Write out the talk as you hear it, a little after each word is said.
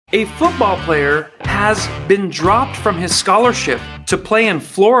A football player has been dropped from his scholarship to play in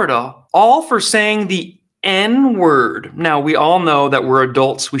Florida, all for saying the N-word. Now, we all know that we're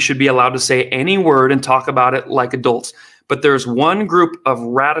adults. We should be allowed to say any word and talk about it like adults. But there's one group of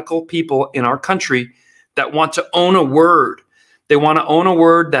radical people in our country that want to own a word. They want to own a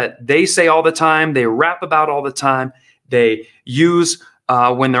word that they say all the time, they rap about all the time, they use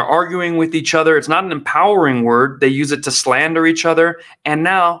when they're arguing with each other. It's not an empowering word. They use it to slander each other. And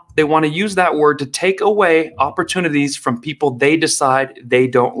now they want to use that word to take away opportunities from people they decide they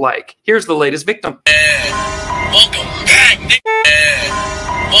don't like. Here's the latest victim. Welcome back.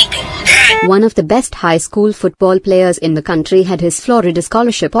 Welcome back. One of the best high school football players in the country had his Florida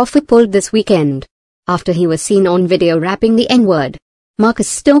scholarship offer pulled this weekend after he was seen on video rapping the N-word. Marcus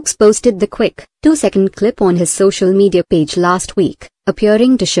Stokes posted the quick 2-second clip on his social media page last week,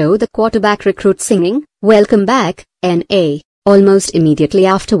 appearing to show the quarterback recruit singing, "Welcome back, N.A." Almost immediately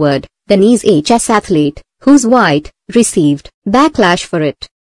afterward, the Knees HS athlete, who's white, received backlash for it.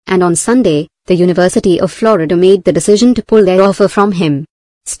 And on Sunday, the University of Florida made the decision to pull their offer from him.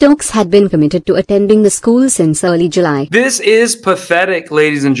 Stokes had been committed to attending the school since early July. This is pathetic,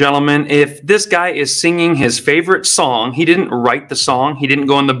 ladies and gentlemen. If this guy is singing his favorite song, he didn't write the song, he didn't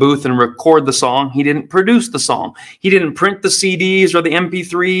go in the booth and record the song, he didn't produce the song, he didn't print the CDs or the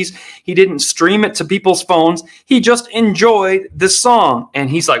MP3s, he didn't stream it to people's phones, he just enjoyed this song. And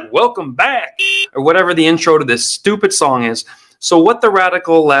he's like, "Welcome back," or whatever the intro to this stupid song is. So what the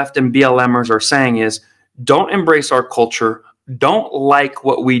radical left and BLMers are saying is, don't embrace our culture, don't like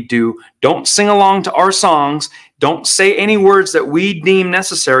what we do, don't sing along to our songs, don't say any words that we deem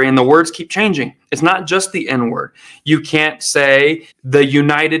necessary, and the words keep changing. It's not just the N-word. You can't say the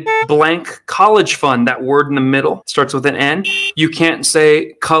United Blank College Fund, that word in the middle starts with an N. You can't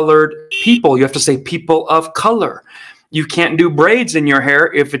say colored people, you have to say people of color. You can't do braids in your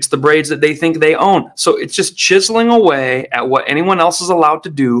hair if it's the braids that they think they own. So it's just chiseling away at what anyone else is allowed to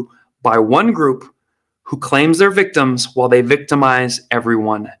do by one group who claims they're victims while they victimize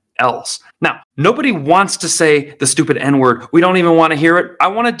everyone else. Now, nobody wants to say the stupid N-word. We don't even want to hear it. I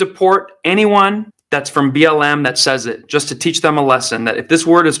want to deport anyone that's from BLM that says it, just to teach them a lesson that if this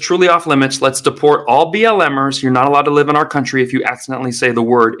word is truly off limits, let's deport all BLMers. You're not allowed to live in our country if you accidentally say the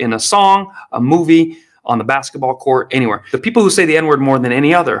word in a song, a movie, on the basketball court, anywhere. The people who say the N-word more than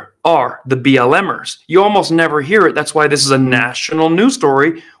any other are the BLMers. You almost never hear it. That's why this is a national news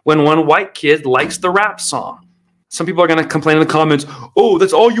story when one white kid likes the rap song. Some people are going to complain in the comments, "Oh,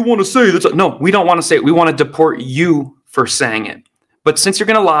 that's all you want to say." No, we don't want to say it. We want to deport you for saying it. But since you're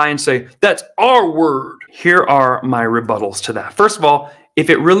going to lie and say, "That's our word," here are my rebuttals to that. First of all, if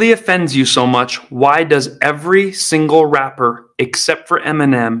it really offends you so much, why does every single rapper except for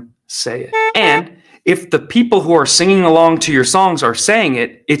Eminem say it? And if the people who are singing along to your songs are saying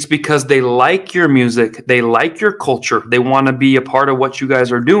it, it's because they like your music, they like your culture, they want to be a part of what you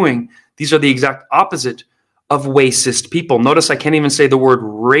guys are doing. These are the exact opposite of racist people. Notice I can't even say the word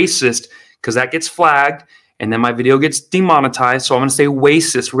racist because that gets flagged and then my video gets demonetized. So I'm going to say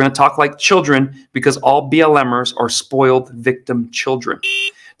racist. We're going to talk like children because all BLMers are spoiled victim children.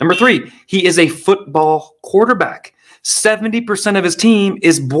 Number 3, he is a football quarterback. 70% of his team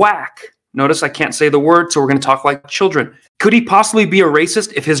is black. Notice I can't say the word, so we're going to talk like children. Could he possibly be a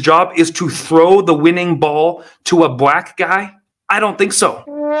racist if his job is to throw the winning ball to a black guy? I don't think so.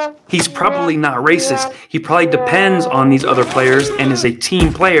 He's probably not racist. He probably depends on these other players and is a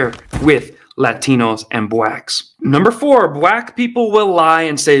team player with Latinos and blacks. Number 4, black people will lie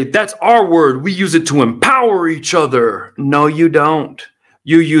and say, "That's our word. We use it to empower each other." No, you don't.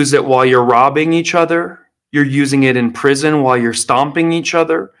 You use it while you're robbing each other. You're using it in prison while you're stomping each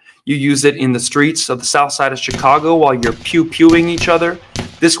other. You use it in the streets of the south side of Chicago while you're pew-pewing each other.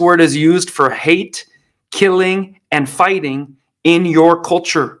 This word is used for hate, killing, and fighting in your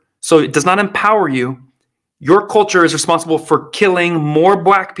culture. So it does not empower you. Your culture is responsible for killing more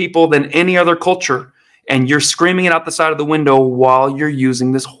black people than any other culture. And you're screaming it out the side of the window while you're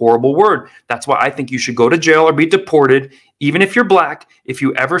using this horrible word. That's why I think you should go to jail or be deported, even if you're black, if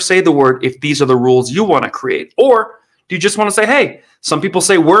you ever say the word, if these are the rules you want to create. Or do you just want to say, "Hey, some people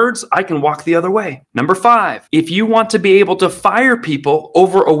say words, I can walk the other way"? Number 5, if you want to be able to fire people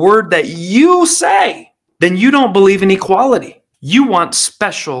over a word that you say, then you don't believe in equality. You want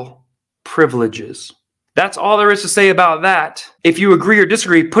special privileges. That's all there is to say about that. If you agree or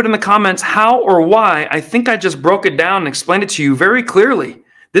disagree, put in the comments how or why. I think I just broke it down and explained it to you very clearly.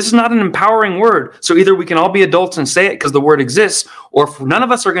 This is not an empowering word. So either we can all be adults and say it because the word exists, or if none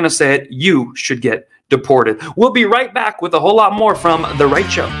of us are going to say it, you should get deported. We'll be right back with a whole lot more from The Right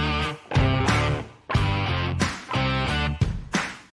Show.